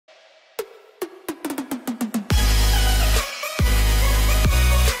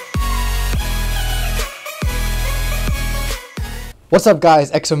What's up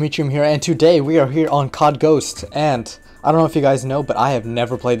guys, Exometrium here, and today we are here on CoD Ghost, and I don't know if you guys know, but I have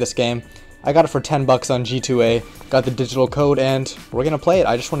never played this game. I got it for 10 bucks on G2A, got the digital code, and we're gonna play it.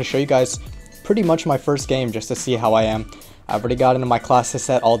 I just want to show you guys pretty much my first game just to see how I am. I've already got into my classes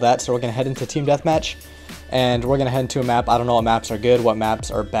set, all that, so we're gonna head into team deathmatch, and we're gonna head into a map. I don't know what maps are good, what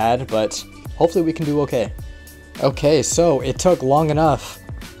maps are bad, but hopefully we can do okay. Okay, so it took long enough.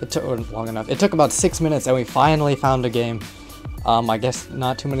 It took about 6 minutes, and we finally found a game. I guess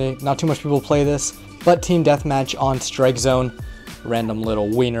not too much people play this, but team deathmatch on Strike Zone. Random little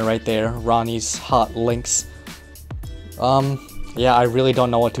wiener right there, Ronnie's Hot Links. Yeah, I really don't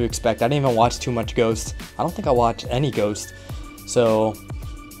know what to expect. I didn't even watch too much Ghost. I don't think I watched any Ghost, so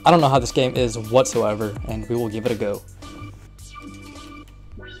I don't know how this game is whatsoever, and we will give it a go.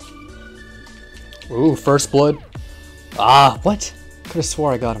 Ooh, first blood. Ah, what? Could have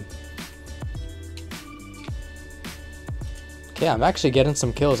swore I got him. Okay, I'm actually getting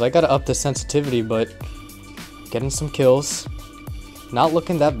some kills. I gotta up the sensitivity, but getting some kills. Not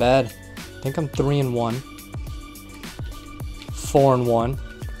looking that bad. I think I'm 3-1. 4-1.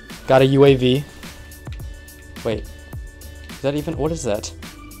 Got a UAV. Wait. Is that even... what is that?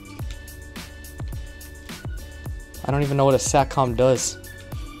 I don't even know what a SATCOM does.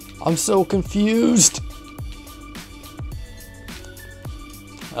 I'm so confused.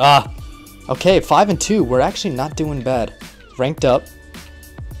 Ah. Okay, 5-2. We're actually not doing bad. Ranked up.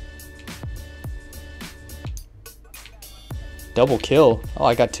 Double kill. Oh,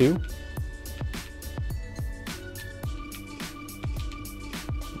 I got 2.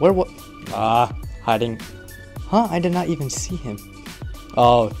 Where what? Ah, hiding. Huh? I did not even see him.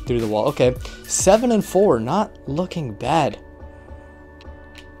 Oh, through the wall. Okay. 7-4. Not looking bad.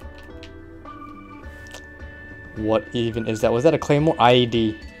 What even is that? Was that a Claymore?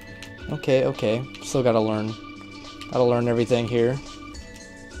 IED. Okay, okay. Still gotta learn. Gotta learn everything here.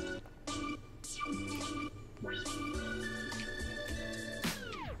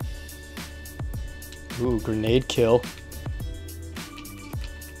 Ooh, grenade kill.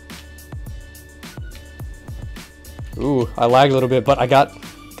 Ooh, I lagged a little bit, but I got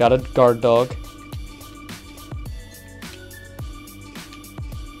a guard dog.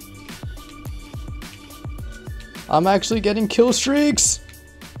 I'm actually getting kill streaks.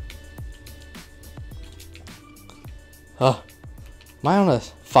 Am I on a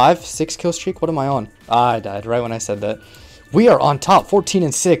 5-6 kill streak? What am I on? Ah, I died right when I said that. We are on top,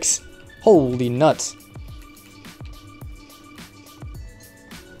 14-6. Holy nuts.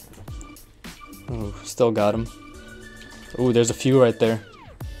 Ooh, still got him. Ooh, there's a few right there.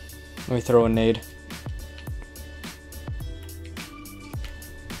 Let me throw a nade.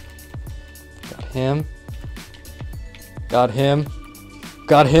 Got him. Got him.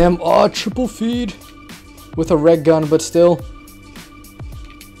 Got him. Oh, triple feed. With a red gun, but still.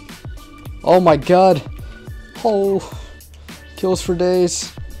 Oh my god. Oh. Kills for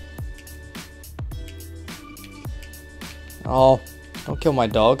days. Oh. Don't kill my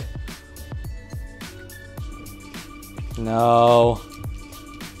dog. No.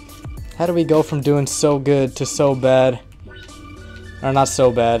 How do we go from doing so good to so bad? Or not so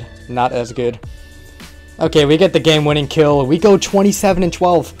bad. Not as good. Okay, we get the game-winning kill. We go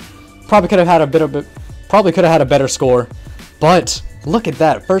 27-12. Probably could have had a better score, but look at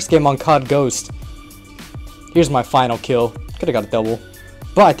that, first game on CoD Ghost. Here's my final kill. Could have got a double,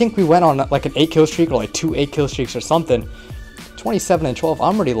 but I think we went on like an 8 kill streak or like 2 8 kill streaks or something. 27-12.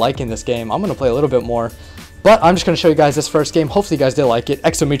 I'm already liking this game. I'm gonna play a little bit more, but I'm just gonna show you guys this first game. Hopefully you guys did like it.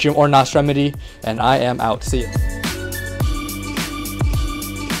 Exometrium or Nostramity, and I am out. See ya.